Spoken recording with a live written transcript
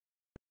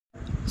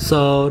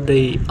So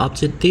the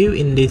objective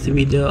in this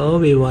video,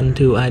 we want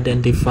to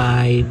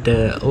identify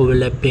the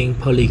overlapping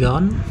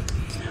polygon,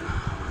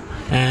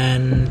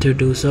 and to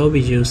do so we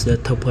use the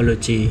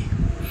topology.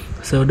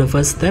 So the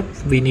first step,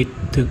 we need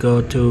to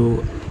go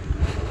to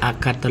a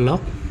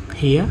catalog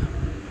here,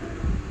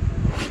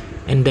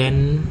 and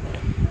then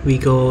we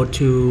go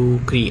to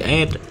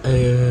create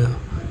a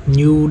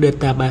new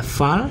database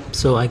file.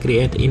 So I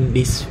create in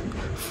this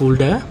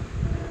folder,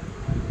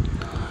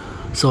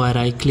 so I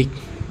right click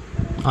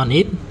on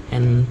it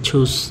and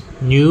choose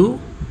new,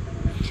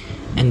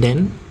 and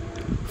then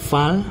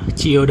file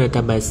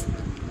geodatabase.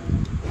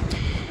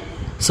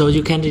 So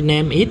you can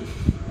rename it,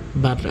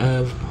 but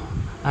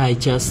I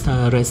just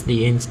rest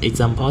the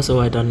example, so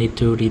I don't need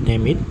to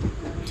rename it.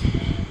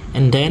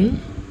 And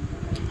then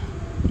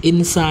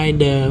inside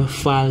the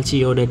file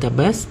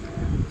geodatabase,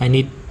 I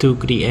need to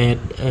create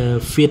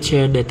a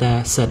feature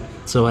data set.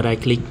 So I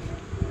right click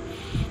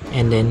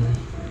and then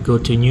go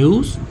to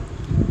news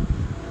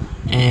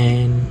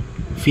and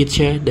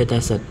feature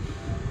dataset.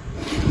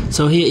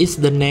 So here is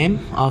the name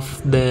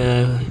of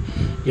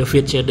your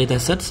feature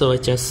dataset. So I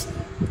just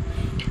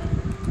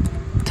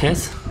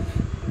test,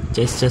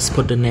 just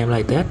put the name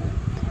like that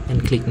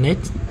and click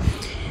next.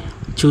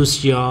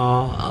 Choose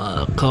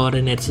your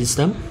coordinate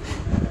system.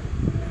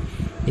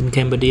 In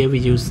Cambodia we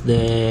use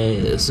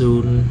the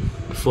zone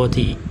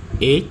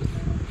 48,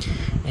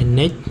 and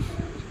next,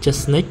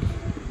 just next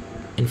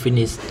and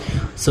finish.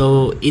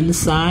 So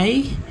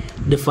inside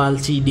the file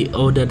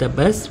GDO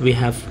database, we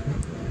have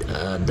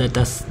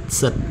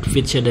dataset,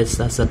 feature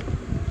dataset.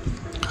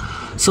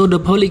 So the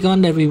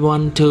polygon that we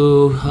want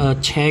to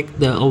check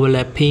the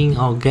overlapping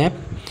or gap,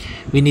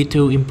 we need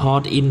to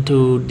import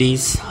into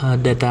this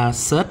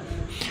dataset.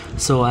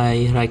 So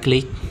I right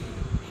click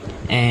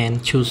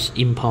and choose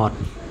import,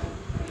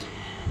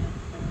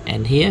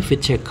 and here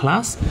feature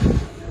class,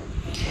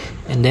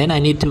 and then I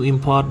need to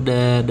import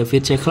the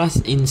feature class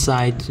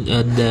inside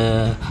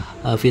the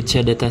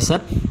feature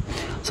dataset.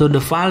 So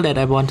the file that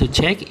I want to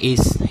check is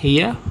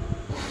here.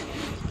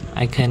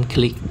 I can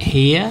click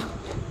here,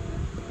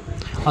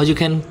 or you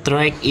can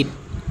drag it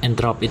and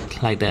drop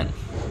it like that.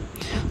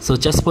 So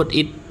just put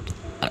it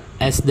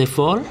as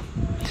default,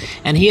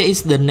 and here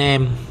is the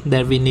name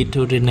that we need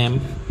to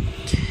rename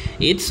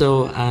it.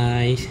 So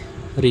I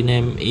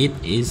rename it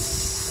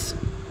is,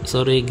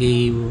 sorry,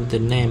 give the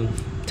name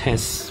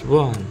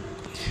test1,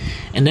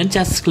 and then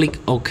just click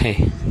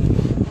OK.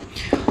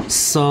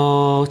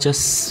 So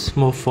just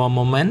move for a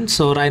moment.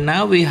 So right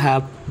now we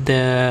have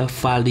the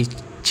file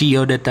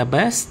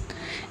geodatabase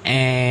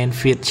and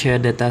feature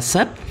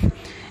dataset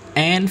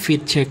and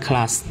feature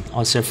class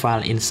or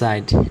serval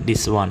inside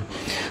this one.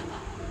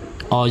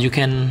 Or you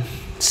can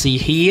see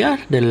here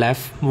the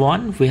left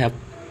one, we have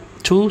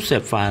two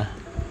serval.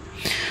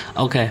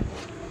 Okay,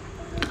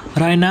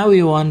 right now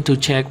we want to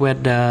check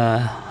whether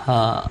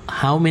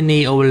how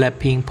many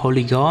overlapping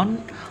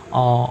polygon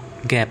or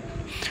gap.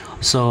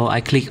 So I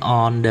click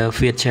on the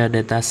feature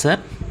dataset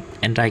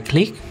and right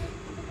click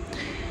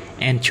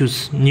and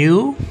choose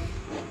new,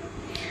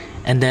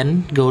 and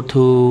then go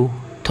to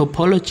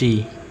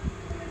topology.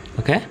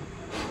 Okay,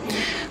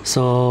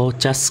 so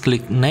just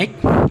click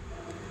next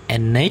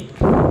and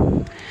next,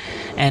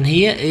 and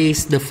here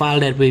is the file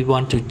that we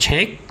want to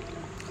check,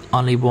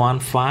 only one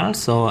file.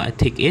 So I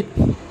take it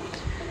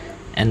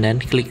and then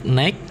click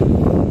next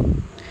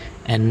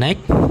and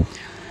next,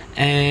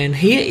 and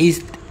here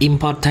is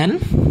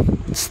important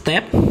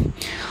step.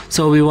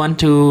 So we want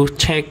to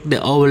check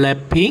the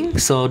overlapping,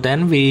 so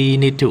then we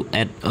need to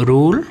add a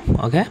rule.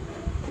 Okay,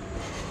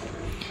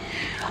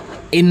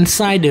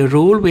 inside the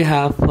rule we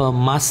have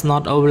must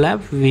not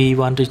overlap. We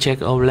want to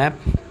check overlap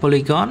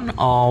polygon,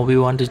 or we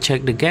want to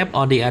check the gap,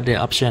 or the other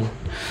option.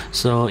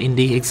 So in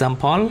the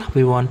example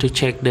we want to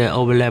check the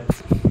overlap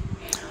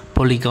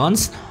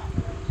polygons,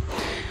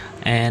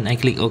 and I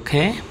click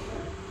OK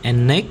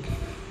and next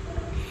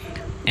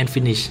and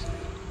finish,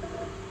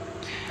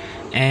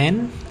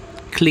 and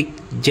click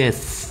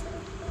yes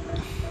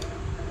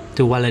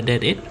to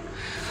validate it.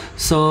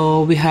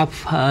 So we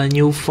have a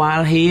new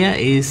file here,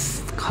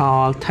 is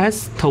called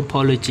test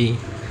topology,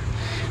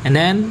 and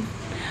then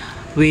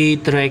we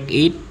drag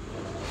it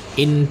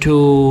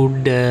into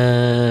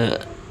the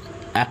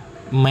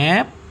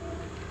ArcMap.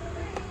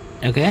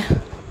 Okay,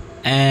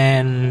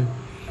 and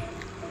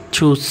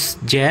choose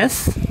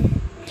yes.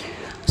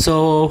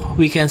 So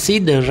we can see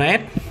the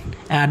red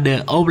at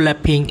the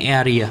overlapping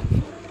area,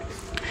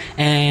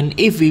 and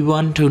if we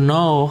want to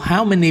know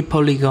how many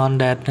polygon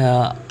that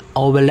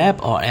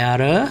overlap or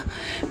error,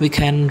 we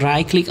can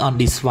right click on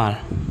this file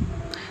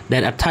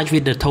that attached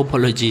with the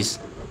topologies.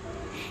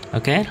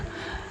 Okay,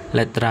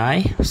 let's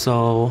try.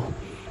 So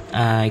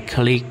I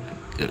click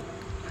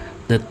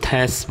the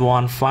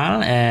test1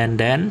 file and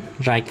then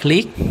right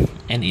click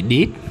and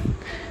edit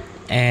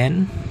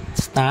and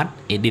start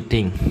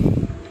editing.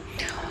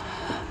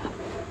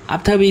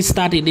 After we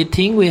start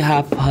editing, we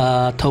have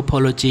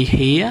topology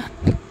here,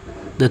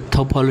 the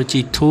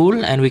topology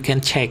tool, and we can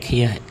check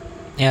here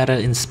error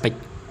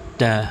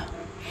inspector.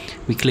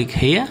 We click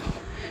here,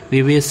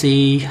 we will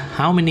see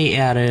how many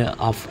error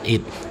of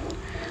it.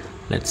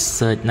 Let's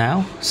search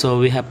now. So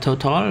we have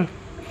total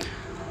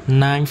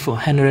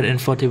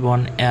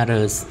 941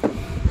 errors.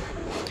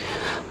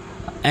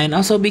 And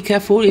also be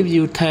careful if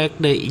you take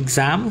the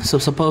exam. So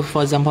suppose,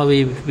 for example,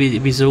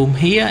 we zoom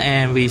here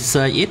and we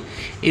search it,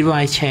 it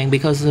might change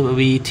because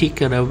we take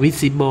the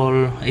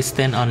visible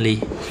extent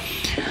only.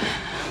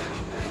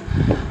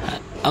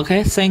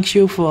 Okay, thank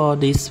you for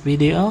this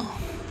video.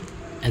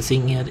 I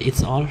think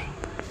it's all.